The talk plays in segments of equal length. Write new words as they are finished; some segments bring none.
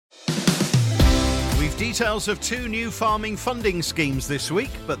Details of 2 new farming funding schemes this week,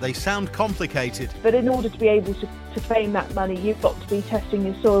 but they sound complicated. But in order to be able to claim that money, you've got to be testing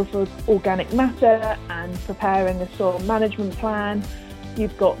your soil for organic matter and preparing a soil management plan.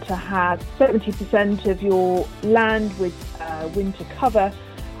 You've got to have 70% of your land with winter cover,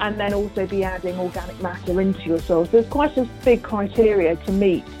 and then also be adding organic matter into your soil. So there's quite a big criteria to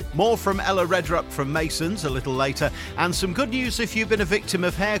meet. More from Ella Redrup from Masons a little later, and some good news if you've been a victim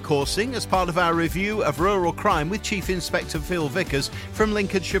of hare coursing as part of our review of rural crime with Chief Inspector Phil Vickers from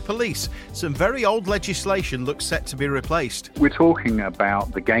Lincolnshire Police. Some very old legislation looks set to be replaced. We're talking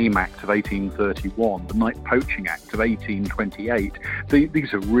about the Game Act of 1831, the Night Poaching Act of 1828.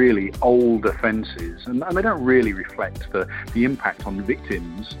 These are really old offences, and they don't really reflect the impact on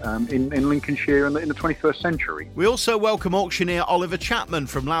victims in Lincolnshire in the 21st century. We also welcome auctioneer Oliver Chapman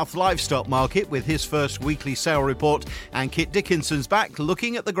from Louth Livestock Market with his first weekly sale report, and Kit Dickinson's back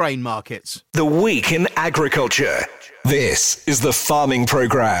looking at the grain markets. The Week in Agriculture. This is the Farming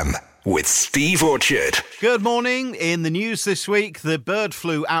Programme with Steve Orchard. Good morning. In the news this week, the bird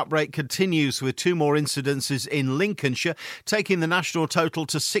flu outbreak continues with 2 more incidences in Lincolnshire, taking the national total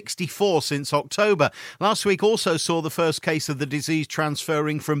to 64 since October. Last week also saw the first case of the disease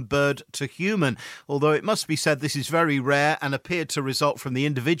transferring from bird to human, although it must be said this is very rare and appeared to result from the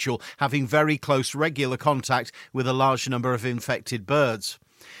individual having very close regular contact with a large number of infected birds.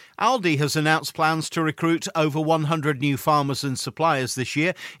 Aldi has announced plans to recruit over 100 new farmers and suppliers this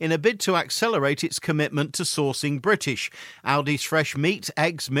year in a bid to accelerate its commitment to sourcing British. Aldi's fresh meat,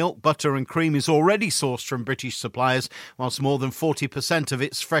 eggs, milk, butter and cream is already sourced from British suppliers, whilst more than 40% of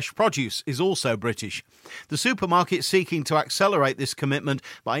its fresh produce is also British. The supermarket is seeking to accelerate this commitment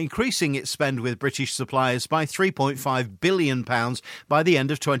by increasing its spend with British suppliers by £3.5 billion by the end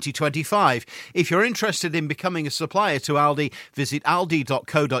of 2025. If you're interested in becoming a supplier to Aldi, visit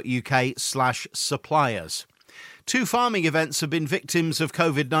aldi.co.uk/suppliers. 2 farming events have been victims of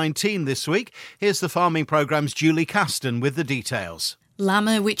COVID-19 this week. Here's the Farming Programme's Julie Caston with the details.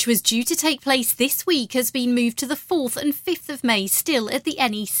 Lammer, which was due to take place this week, has been moved to the 4th and 5th of May, still at the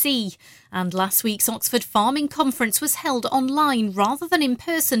NEC. And last week's Oxford Farming Conference was held online rather than in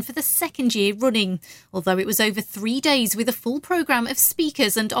person for the 2nd year running, although it was over 3 days with a full programme of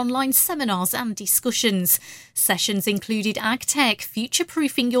speakers and online seminars and discussions. Sessions included ag tech,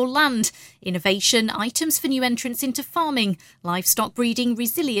 future-proofing your land, innovation, items for new entrants into farming, livestock breeding,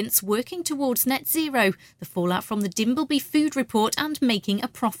 resilience, working towards net zero, the fallout from the Dimbleby Food Report and making a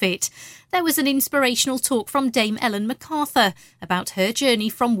profit. There was an inspirational talk from Dame Ellen MacArthur about her journey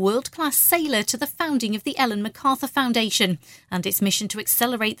from world-class sailor to the founding of the Ellen MacArthur Foundation and its mission to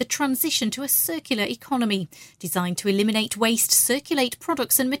accelerate the transition to a circular economy designed to eliminate waste, circulate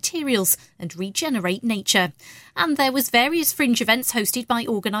products and materials and regenerate nature. And there was various fringe events hosted by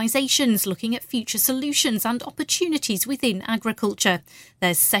organisations looking at future solutions and opportunities within agriculture.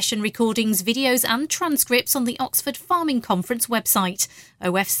 There's session recordings, videos and transcripts on the Oxford Farming Conference website,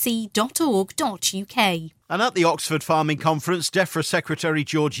 ofc.org.uk. And at the Oxford Farming Conference, DEFRA Secretary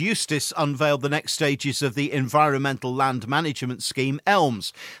George Eustace unveiled the next stages of the Environmental Land Management Scheme,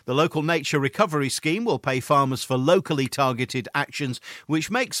 ELMS. The Local Nature Recovery Scheme will pay farmers for locally targeted actions which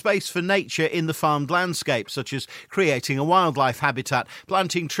make space for nature in the farmed landscape, such as creating a wildlife habitat,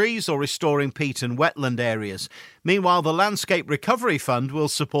 planting trees or restoring peat and wetland areas. Meanwhile, the Landscape Recovery Fund will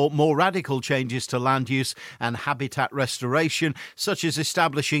support more radical changes to land use and habitat restoration, such as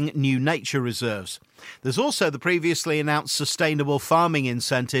establishing new nature reserves. There's also the previously announced Sustainable Farming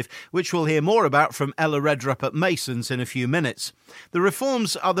Incentive, which we'll hear more about from Ella Redrup at Masons in a few minutes. The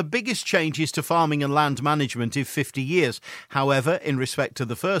reforms are the biggest changes to farming and land management in 50 years. However, in respect to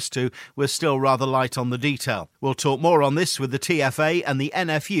the first 2, we're still rather light on the detail. We'll talk more on this with the TFA and the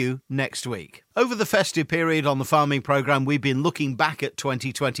NFU next week. Over the festive period on the Farming Programme, we've been looking back at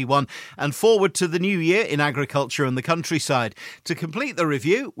 2021 and forward to the new year in agriculture and the countryside. To complete the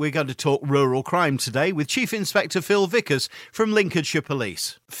review, we're going to talk rural crime today with Chief Inspector Phil Vickers from Lincolnshire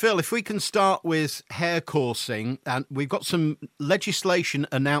Police. Phil, if we can start with hare coursing, and we've got some legislation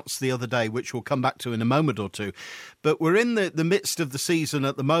announced the other day, which we'll come back to in a moment or two, but we're in the midst of the season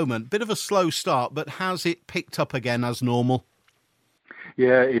at the moment. Bit of a slow start, but has it picked up again as normal?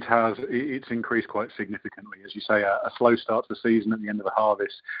 Yeah, it has. It's increased quite significantly. As you say, a slow start to the season at the end of the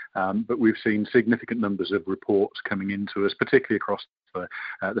harvest, but we've seen significant numbers of reports coming into us, particularly across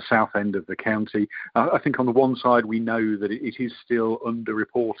the south end of the county. I think on the one side we know that it is still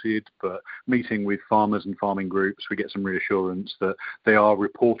underreported, but meeting with farmers and farming groups, we get some reassurance that they are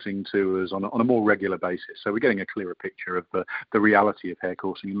reporting to us on a more regular basis. So we're getting a clearer picture of the reality of hare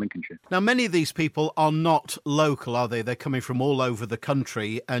coursing in Lincolnshire. Now, many of these people are not local, are they? They're coming from all over the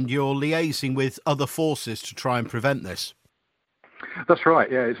country, and you're liaising with other forces to try and prevent this. That's right,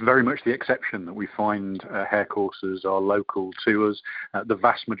 yeah. It's very much the exception that we find hare coursers are local to us. The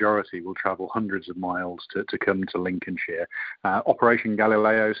vast majority will travel hundreds of miles to come to Lincolnshire. Operation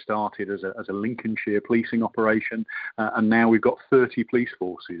Galileo started as a Lincolnshire policing operation, and now we've got 30 police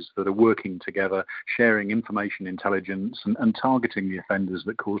forces that are working together, sharing information intelligence and targeting the offenders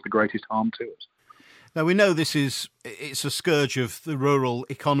that cause the greatest harm to us. Now, we know it's a scourge of the rural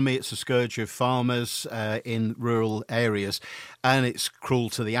economy, it's a scourge of farmers in rural areas, and it's cruel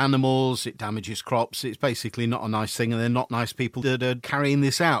to the animals, it damages crops, it's basically not a nice thing, and they're not nice people that are carrying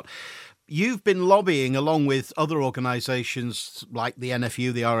this out. You've been lobbying, along with other organisations like the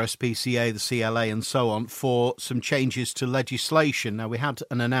NFU, the RSPCA, the CLA and so on, for some changes to legislation. Now, we had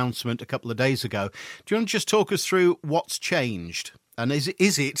an announcement a couple of days ago. Do you want to just talk us through what's changed? And is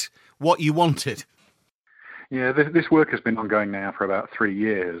it what you wanted? Yeah, this work has been ongoing now for about 3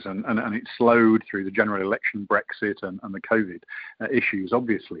 years, and it slowed through the general election, Brexit, and the COVID issues,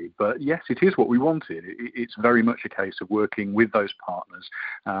 obviously. But yes, it is what we wanted. It's very much a case of working with those partners,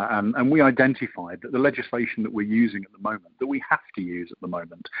 and we identified that the legislation that we're using at the moment, that we have to use at the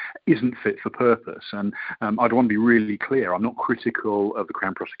moment, isn't fit for purpose. And I'd want to be really clear, I'm not critical of the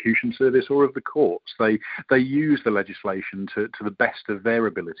Crown Prosecution Service or of the courts. They use the legislation to the best of their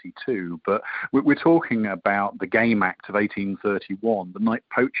ability too, but we're talking about the Game Act of 1831, the Night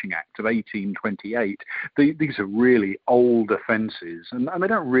Poaching Act of 1828. These are really old offences, and they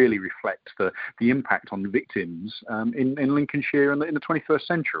don't really reflect the impact on victims in Lincolnshire in the 21st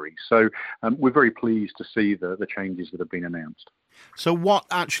century. So we're very pleased to see the changes that have been announced. So what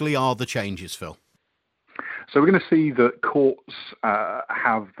actually are the changes, Phil? So we're going to see that courts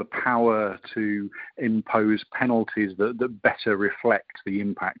have the power to impose penalties that better reflect the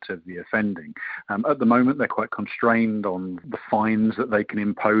impact of the offending. At the moment, they're quite constrained on the fines that they can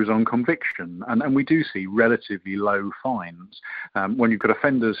impose on conviction. And we do see relatively low fines. When you've got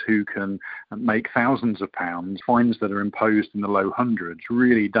offenders who can make thousands of pounds, fines that are imposed in the low hundreds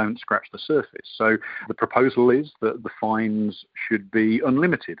really don't scratch the surface. So the proposal is that the fines should be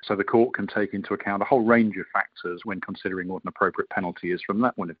unlimited, so the court can take into account a whole range of factors when considering what an appropriate penalty is from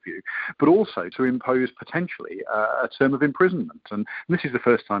that point of view, but also to impose potentially a term of imprisonment. And this is the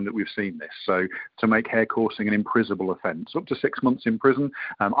first time that we've seen this. So to make hare coursing an imprisonable offence, up to 6 months in prison.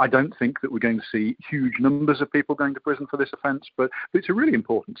 I don't think that we're going to see huge numbers of people going to prison for this offence, but it's a really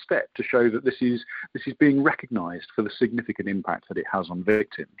important step to show that this is being recognised for the significant impact that it has on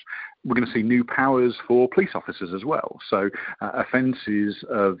victims. We're going to see new powers for police officers as well. So offences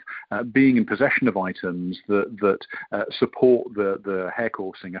of being in possession of items that support the hare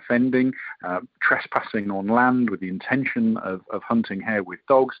coursing offending, trespassing on land with the intention of hunting hare with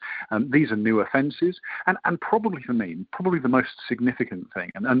dogs. These are new offences. And probably for me, probably the most significant thing,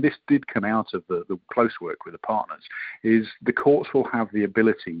 and this did come out of the close work with the partners, is the courts will have the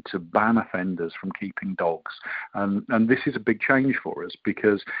ability to ban offenders from keeping dogs. And this is a big change for us,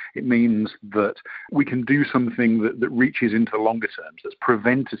 because it means that we can do something that reaches into the longer terms, that's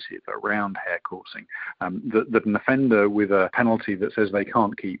preventative around hare coursing. That an offender with a penalty that says they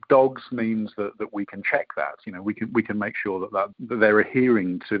can't keep dogs means that we can check that. You know, we can make sure that they're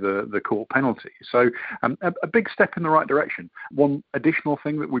adhering to the court penalty. So a big step in the right direction. One additional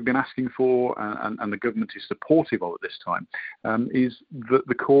thing that we've been asking for, and the government is supportive of at this time, is that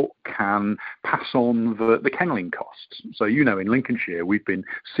the court can pass on the kennelling costs. So, you know, in Lincolnshire, we've been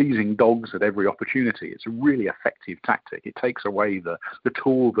seizing dogs at every opportunity. It's a really effective tactic. It takes away the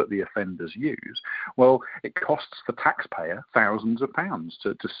tool that the offenders use. Well, it costs the taxpayer thousands of pounds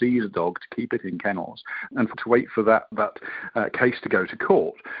to seize a dog, to keep it in kennels, and to wait for that case to go to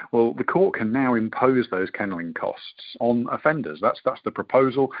court. Well, the court can now impose those kennelling costs on offenders. That's the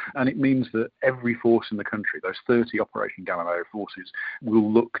proposal, and it means that every force in the country, those 30 Operation Galileo forces,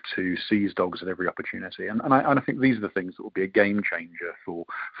 will look to seize dogs at every opportunity. And I think these are the things that will be a game changer for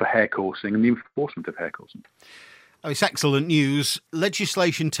hare coursing and the enforcement of hare coursing. Oh, it's excellent news.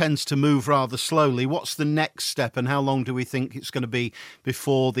 Legislation tends to move rather slowly. What's the next step, and how long do we think it's going to be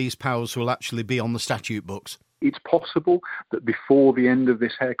before these powers will actually be on the statute books? It's possible that before the end of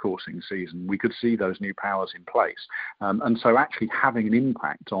this hare coursing season, we could see those new powers in place. And so actually having an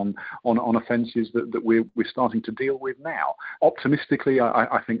impact on offences that we're starting to deal with now. Optimistically,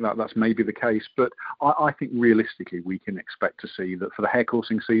 I think that's maybe the case, but I think realistically we can expect to see that for the hare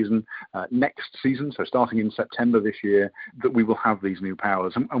coursing season, next season, so starting in September this year, that we will have these new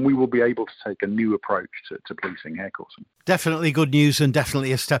powers and we will be able to take a new approach to policing hare coursing. Definitely good news and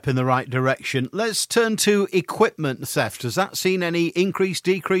definitely a step in the right direction. Let's turn to equipment theft. Has that seen any increase,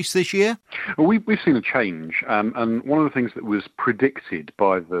 decrease this year? Well, we've seen a change, and one of the things that was predicted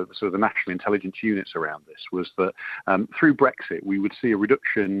by the sort of the national intelligence units around this was that through Brexit we would see a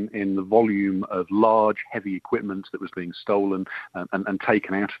reduction in the volume of large, heavy equipment that was being stolen and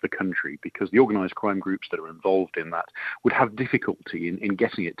taken out of the country, because the organised crime groups that are involved in that would have difficulty in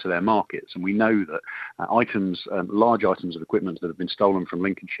getting it to their markets. And we know that large items of equipment that have been stolen from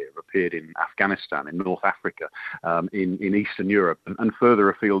Lincolnshire have appeared in Afghanistan, in North Africa, in Eastern Europe, and further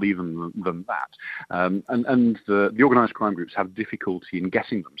afield even than that. And the organised crime groups have difficulty in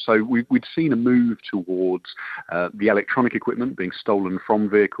getting them. So we'd seen a move towards the electronic equipment being stolen from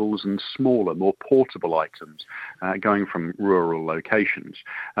vehicles and smaller, more portable items going from rural locations.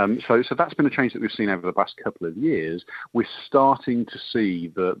 So that's been a change that we've seen over the past couple of years. We're starting to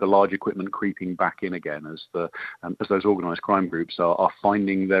see the large equipment creeping back in again as those organised crime groups are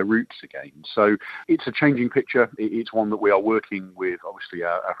finding their roots again. So it's a changing picture. It's one that we are working with, obviously,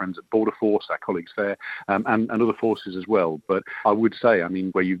 our friends at Border Force, our colleagues there, and other forces as well. But I would say,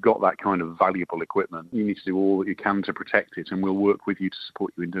 where you've got that kind of valuable equipment, you need to do all that you can to protect it, and we'll work with you to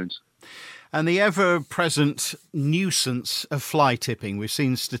support you in doing so. And the ever-present nuisance of fly tipping. We've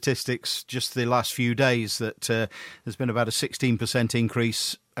seen statistics just the last few days that there's been about a 16%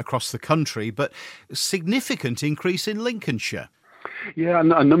 increase across the country, but a significant increase in Lincolnshire. Yeah,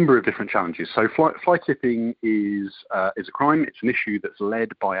 a number of different challenges. So fly tipping is a crime. It's an issue that's led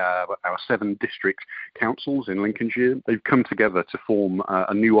by our 7 district councils in Lincolnshire. They've come together to form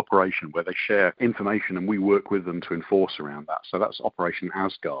a new operation where they share information and we work with them to enforce around that. So that's Operation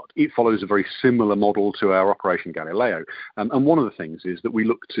Asgard. It follows a very similar model to our Operation Galileo. And one of the things is that we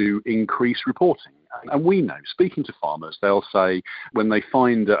look to increase reporting. And we know, speaking to farmers, they'll say when they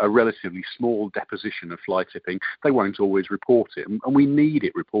find a relatively small deposition of fly tipping, they won't always report it. And we need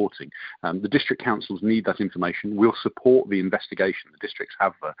it reporting. The district councils need that information. We'll support the investigation. The districts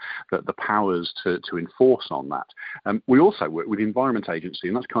have the powers to enforce on that. We also work with the Environment Agency,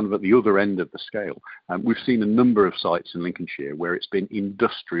 and that's kind of at the other end of the scale. We've seen a number of sites in Lincolnshire where it's been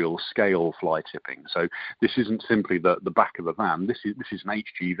industrial scale fly tipping. So this isn't simply the back of a van. This is an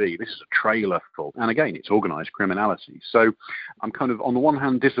HGV. This is a trailer full. And again, it's organised criminality. So I'm kind of, on the one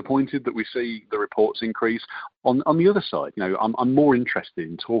hand, disappointed that we see the reports increase. On the other side, I'm more interested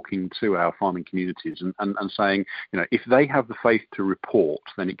in talking to our farming communities and saying, if they have the faith to report,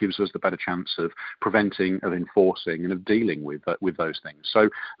 then it gives us the better chance of preventing, of enforcing, and of dealing with those things. So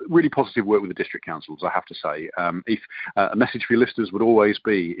really positive work with the district councils, I have to say. If a message for your listeners would always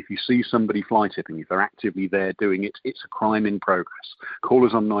be, if you see somebody fly tipping, if they're actively there doing it, it's a crime in progress. Call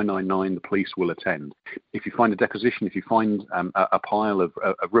us on 999, the police will attend. If you find a deposition, if you find a pile of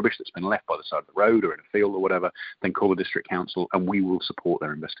rubbish that's been left by the side of the road or in a field or whatever, then call the district council and we will support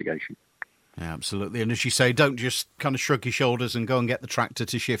their investigation. Yeah, absolutely. And as you say, don't just kind of shrug your shoulders and go and get the tractor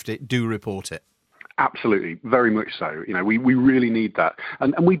to shift it. Do report it. Absolutely, very much so. We really need that.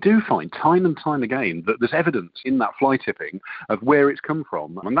 And we do find time and time again that there's evidence in that fly tipping of where it's come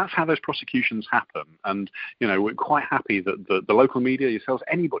from. And that's how those prosecutions happen. And, we're quite happy that the local media, yourselves,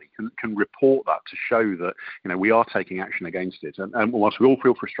 anybody can report that to show that, we are taking action against it. And whilst we all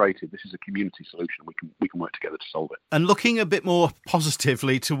feel frustrated, this is a community solution. We can work together to solve it. And looking a bit more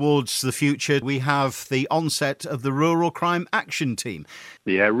positively towards the future, we have the onset of the Rural Crime Action Team.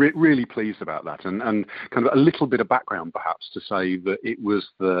 Yeah, really pleased about that. And kind of a little bit of background, perhaps, to say that it was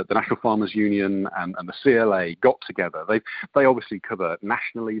the National Farmers Union and the CLA got together. They obviously cover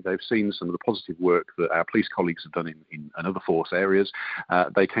nationally. They've seen some of the positive work that our police colleagues have done in other force areas.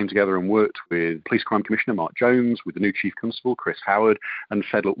 They came together and worked with Police Crime Commissioner Mark Jones, with the new Chief Constable, Chris Howard, and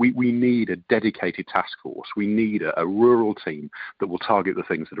said, look, we need a dedicated task force. We need a rural team that will target the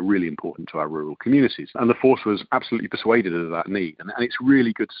things that are really important to our rural communities. And the force was absolutely persuaded of that need. And it's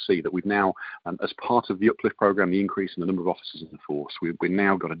really good to see that we've now, as as part of the Uplift programme, the increase in the number of officers in the force, we've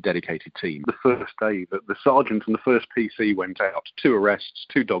now got a dedicated team. The first day that the sergeant and the first PC went out, 2 arrests,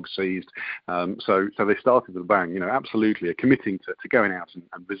 2 dogs seized. So they started with a bang, absolutely are committing to going out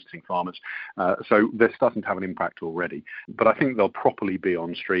and visiting farmers. So they're starting to have an impact already. But I think they'll properly be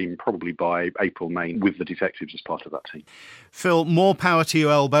on stream probably by April, May, with the detectives as part of that team. Phil, more power to you,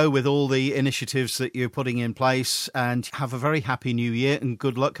 Elbow, with all the initiatives that you're putting in place, and have a very happy new year and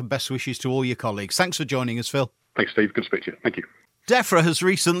good luck and best wishes to all your colleagues. Thanks for joining us, Phil. Thanks, Steve. Good to speak to you. Thank you. DEFRA has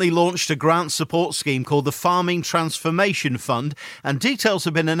recently launched a grant support scheme called the Farming Transformation Fund, and details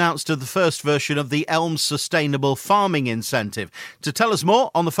have been announced of the first version of the Elms Sustainable Farming Incentive. To tell us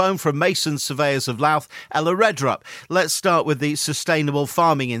more, on the phone from Mason Surveyors of Louth, Ella Redrup. Let's start with the Sustainable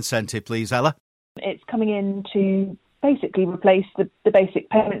Farming Incentive, please, Ella. It's coming in to basically replace the basic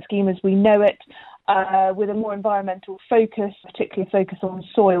payment scheme as we know it, with a more environmental focus, particularly a focus on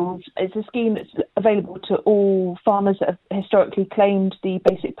soils. It's a scheme that's available to all farmers that have historically claimed the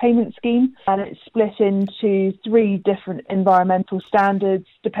basic payment scheme, and it's split into 3 different environmental standards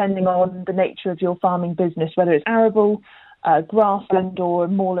depending on the nature of your farming business, whether it's arable, grassland or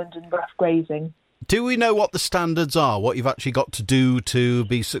moorland and rough grazing. Do we know what the standards are, what you've actually got to do to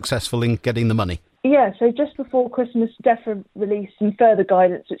be successful in getting the money? Yeah, so just before Christmas, DEFRA released some further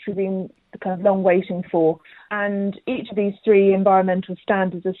guidance, which we've been kind of long waiting for. And each of these 3 environmental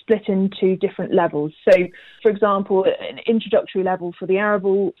standards are split into different levels. So, for example, an introductory level for the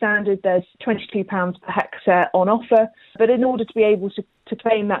arable standard, there's £22 per hectare on offer. But in order to be able to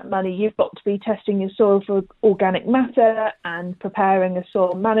claim that money, you've got to be testing your soil for organic matter and preparing a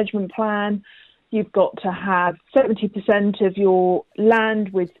soil management plan. You've got to have 70% of your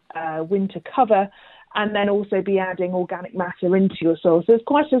land with winter cover, and then also be adding organic matter into your soil. So it's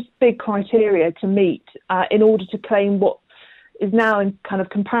quite a big criteria to meet in order to claim what is now, in kind of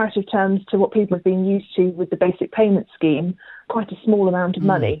comparative terms to what people have been used to with the basic payment scheme, quite a small amount of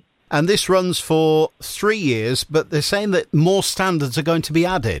money. And this runs for 3 years, but they're saying that more standards are going to be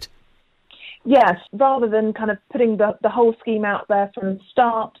added. Yes, rather than kind of putting the whole scheme out there from the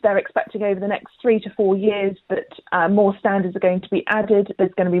start, they're expecting over the next 3 to 4 years that more standards are going to be added.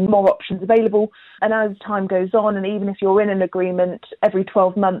 There's going to be more options available. And as time goes on, and even if you're in an agreement, every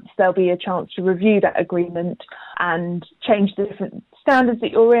 12 months there'll be a chance to review that agreement and change the different standards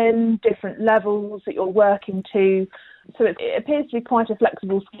that you're in, different levels that you're working to. So it appears to be quite a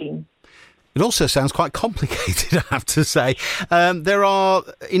flexible scheme. It also sounds quite complicated, I have to say. There are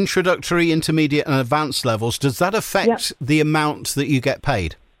introductory, intermediate and advanced levels. Does that affect the amount that you get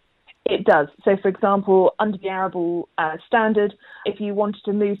paid? It does. So, for example, under the arable standard, if you wanted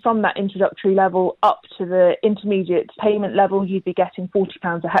to move from that introductory level up to the intermediate payment level, you'd be getting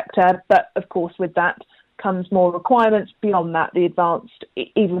 £40 a hectare. But, of course, with that comes more requirements. Beyond that, the advanced,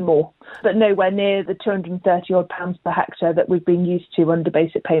 even more. But nowhere near the £230 per hectare that we've been used to under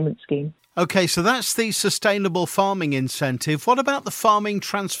basic payment scheme. OK, so that's the Sustainable Farming Incentive. What about the Farming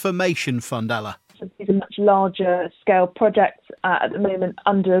Transformation Fund, Ella? These are much larger scale projects at the moment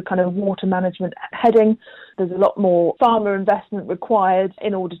under kind of water management heading. There's a lot more farmer investment required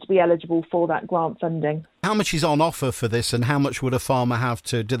in order to be eligible for that grant funding. How much is on offer for this, and how much would a farmer have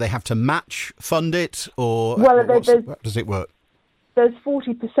to, do they have to match fund it, or how does it work? There's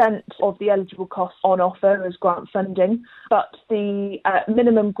 40% of the eligible costs on offer as grant funding, but the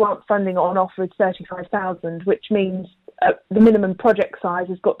minimum grant funding on offer is £35,000, which means the minimum project size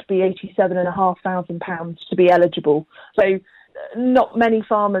has got to be £87,500 to be eligible. So not many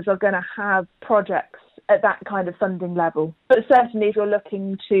farmers are going to have projects at that kind of funding level. But certainly if you're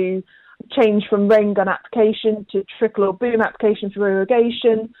looking to change from rain gun application to trickle or boom application for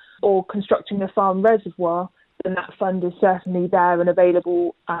irrigation, or constructing a farm reservoir, then that fund is certainly there and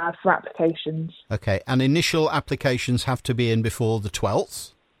available for applications. OK, and initial applications have to be in before the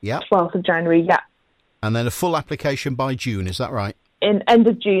 12th? Yeah. 12th of January, yeah. And then a full application by June, is that right? In end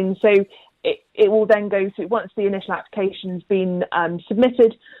of June. So it will then go through, once the initial application's been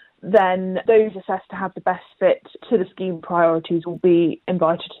submitted, then those assessed to have the best fit to the scheme priorities will be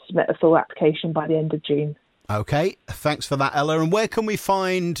invited to submit a full application by the end of June. OK, thanks for that, Ella. And where can we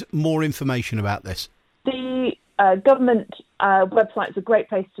find more information about this? The government website is a great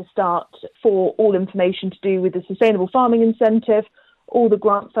place to start for all information to do with the Sustainable Farming Incentive, all the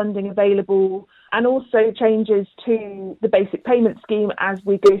grant funding available, and also changes to the basic payment scheme as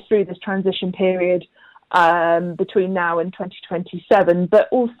we go through this transition period between now and 2027. But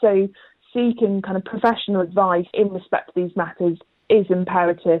also seeking kind of professional advice in respect to these matters is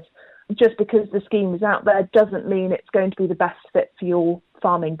imperative. Just because the scheme is out there doesn't mean it's going to be the best fit for your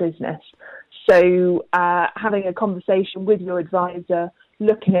farming business. So having a conversation with your advisor,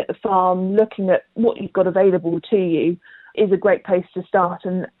 looking at the farm, looking at what you've got available to you is a great place to start.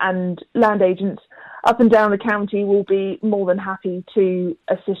 And land agents up and down the county will be more than happy to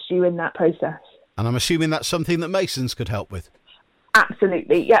assist you in that process. And I'm assuming that's something that Masons could help with.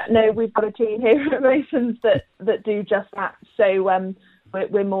 Absolutely. Yeah, no, we've got a team here at Masons that do just that. So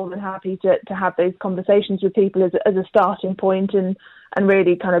we're more than happy to have those conversations with people as a starting point and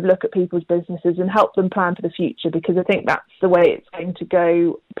really kind of look at people's businesses and help them plan for the future, because I think that's the way it's going to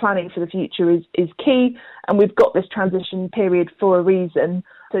go. Planning for the future is key, and we've got this transition period for a reason.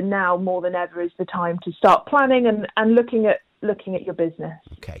 So now more than ever is the time to start planning and looking at your business.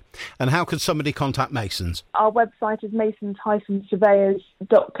 Okay. And how could somebody contact Masons? Our website is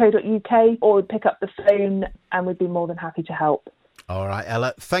masons-surveyors.co.uk, or pick up the phone and we'd be more than happy to help. All right,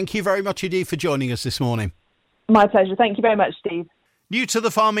 Ella, thank you very much indeed for joining us this morning. My pleasure. Thank you very much, Steve. New to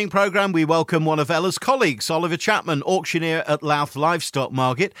the farming programme, we welcome one of Ella's colleagues, Oliver Chapman, auctioneer at Louth Livestock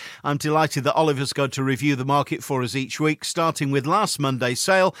Market. I'm delighted that Oliver's going to review the market for us each week, starting with last Monday's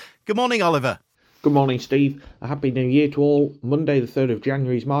sale. Good morning, Oliver. Good morning, Steve. A happy new year to all. Monday the 3rd of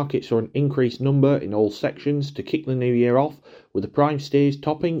January's market saw an increased number in all sections to kick the new year off, with the prime steers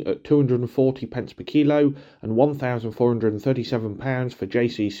topping at 240 pence per kilo and £1,437 for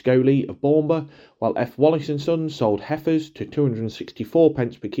JC Scully of Bournemouth, while F. Wallace & Sons sold heifers to 264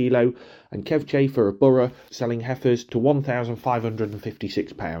 pence per kilo and Kev Chafer of Borough selling heifers to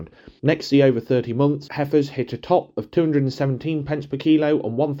 £1,556. Next, the over 30 months, heifers hit a top of 217 pence per kilo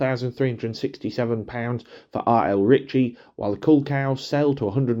and £1,367 for R.L. Ritchie, while the cull cows sell to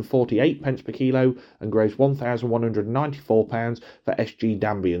 148 pence per kilo and grows £1,194 for S.G.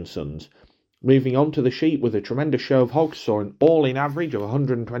 Danby & Sons. Moving on to the sheep, with a tremendous show of hogs, saw an all-in average of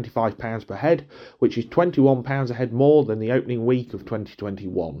 £125 per head, which is £21 a head more than the opening week of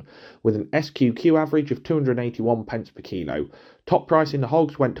 2021, with an SQQ average of 281 pence per kilo. Top price in the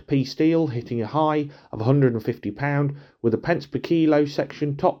hogs went to P Steel, hitting a high of £150, with a pence per kilo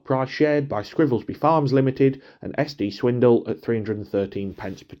section top price shared by Scrivelsby Farms Limited and SD Swindle at 313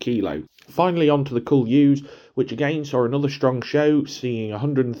 pence per kilo. Finally, on to the cull ewes, which again saw another strong show, seeing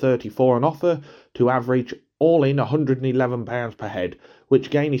 134 on offer to average all in £111 per head, which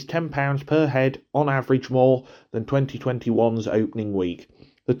again is £10 per head on average more than 2021's opening week.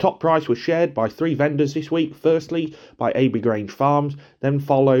 The top price was shared by 3 vendors this week, firstly by AB Grange Farms, then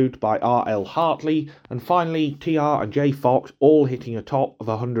followed by RL Hartley, and finally TR and J Fox, all hitting a top of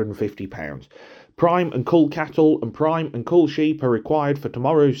 £150. Prime and cull cattle and prime and cull sheep are required for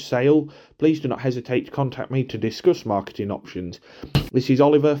tomorrow's sale. Please do not hesitate to contact me to discuss marketing options. This is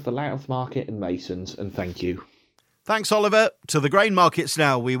Oliver for Louth Market and Masons, and thank you. Thanks, Oliver. To the grain markets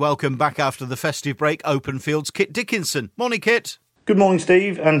now. We welcome back after the festive break Openfield's Kit Dickinson. Morning, Kit. Good morning,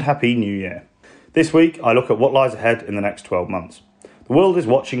 Steve, and Happy New Year. This week, I look at what lies ahead in the next 12 months. The world is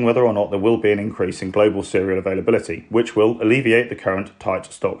watching whether or not there will be an increase in global cereal availability, which will alleviate the current tight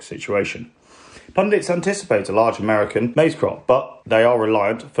stock situation. Pundits anticipate a large American maize crop, but they are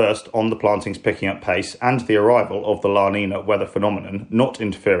reliant first on the plantings picking up pace and the arrival of the La Nina weather phenomenon not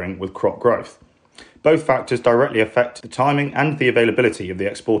interfering with crop growth. Both factors directly affect the timing and the availability of the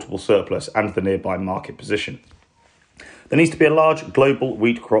exportable surplus and the nearby market position. There needs to be a large global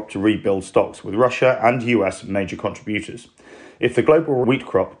wheat crop to rebuild stocks, with Russia and US major contributors. If the global wheat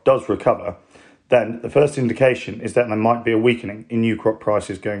crop does recover, then the first indication is that there might be a weakening in new crop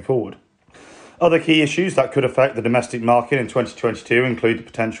prices going forward. Other key issues that could affect the domestic market in 2022 include the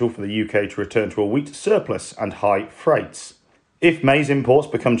potential for the UK to return to a wheat surplus and high freights. If maize imports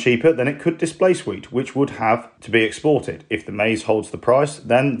become cheaper, then it could displace wheat, which would have to be exported. If the maize holds the price,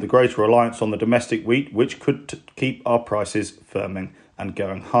 then the greater reliance on the domestic wheat, which could keep our prices firming and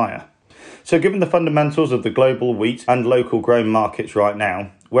going higher. So given the fundamentals of the global wheat and local grain markets right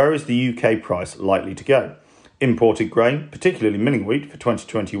now, where is the UK price likely to go? Imported grain, particularly milling wheat, for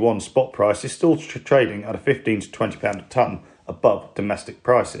 2021 spot price is still trading at a £15 to £20 a tonne above domestic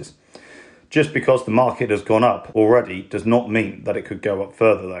prices. Just because the market has gone up already does not mean that it could go up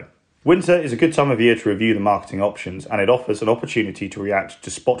further though. Winter is a good time of year to review the marketing options, and it offers an opportunity to react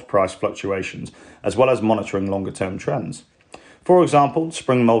to spot price fluctuations as well as monitoring longer term trends. For example,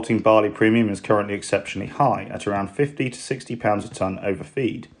 spring malting barley premium is currently exceptionally high at around £50 to £60 a tonne over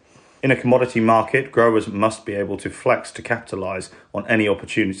feed. In a commodity market, growers must be able to flex to capitalise on any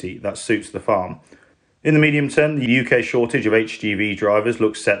opportunity that suits the farm. In the medium term, the UK shortage of HGV drivers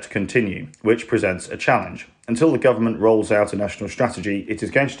looks set to continue, which presents a challenge. Until the government rolls out a national strategy, it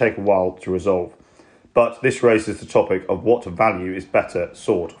is going to take a while to resolve. But this raises the topic of what value is better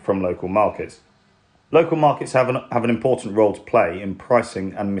sought from local markets. Local markets have an important role to play in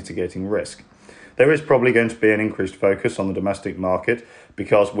pricing and mitigating risk. There is probably going to be an increased focus on the domestic market,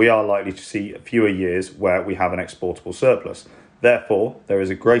 because we are likely to see fewer years where we have an exportable surplus. Therefore, there is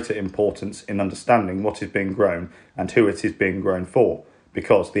a greater importance in understanding what is being grown and who it is being grown for,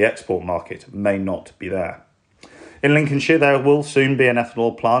 because the export market may not be there. In Lincolnshire, there will soon be an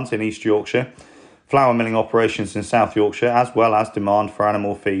ethanol plant in East Yorkshire, flour milling operations in South Yorkshire, as well as demand for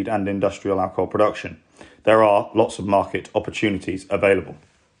animal feed and industrial alcohol production. There are lots of market opportunities available.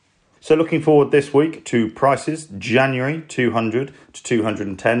 So looking forward this week to prices: January 200 to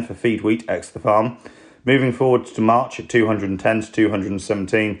 210 for feed wheat ex the farm, moving forward to March at 210 to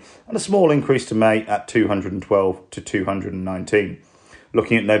 217, and a small increase to May at 212 to 219.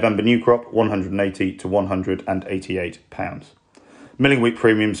 Looking at November new crop, 180 to 188 pounds. Milling wheat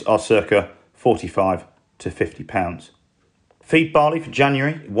premiums are circa 45 to 50 pounds. Feed barley for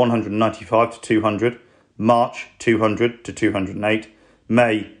January, 195 to 200, March 200 to 208,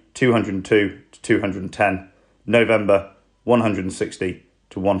 May 202 to 210, November 160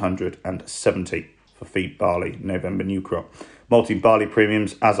 to 170 for feed barley November new crop. Malting barley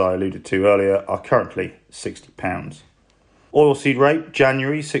premiums, as I alluded to earlier, are currently £60. Oilseed rape,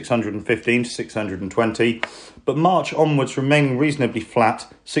 January 615 to 620, but March onwards remaining reasonably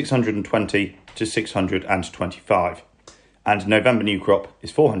flat, 620 to 625. And November new crop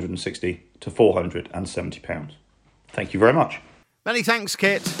is 460 to 470 pounds. Thank you very much. Many thanks,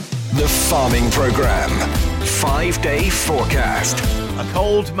 Kit. The Farming Programme. 5-day forecast. A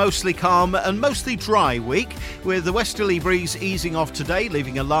cold, mostly calm and mostly dry week, with the westerly breeze easing off today,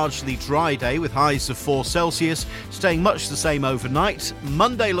 leaving a largely dry day with highs of 4 Celsius, staying much the same overnight.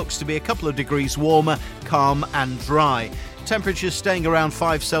 Monday looks to be a couple of degrees warmer, calm and dry. Temperatures staying around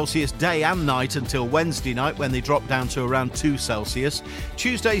 5 Celsius day and night until Wednesday night, when they drop down to around 2 Celsius.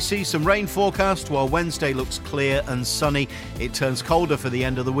 Tuesday sees some rain forecast, while Wednesday looks clear and sunny. It turns colder for the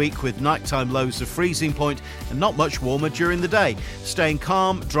end of the week, with nighttime lows of freezing point and not much warmer during the day, staying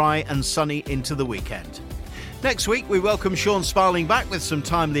calm, dry and sunny into the weekend. Next week, we welcome Sean Sparling back with some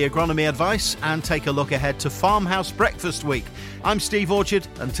timely agronomy advice and take a look ahead to Farmhouse Breakfast Week. I'm Steve Orchard.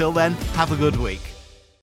 Until then, have a good week.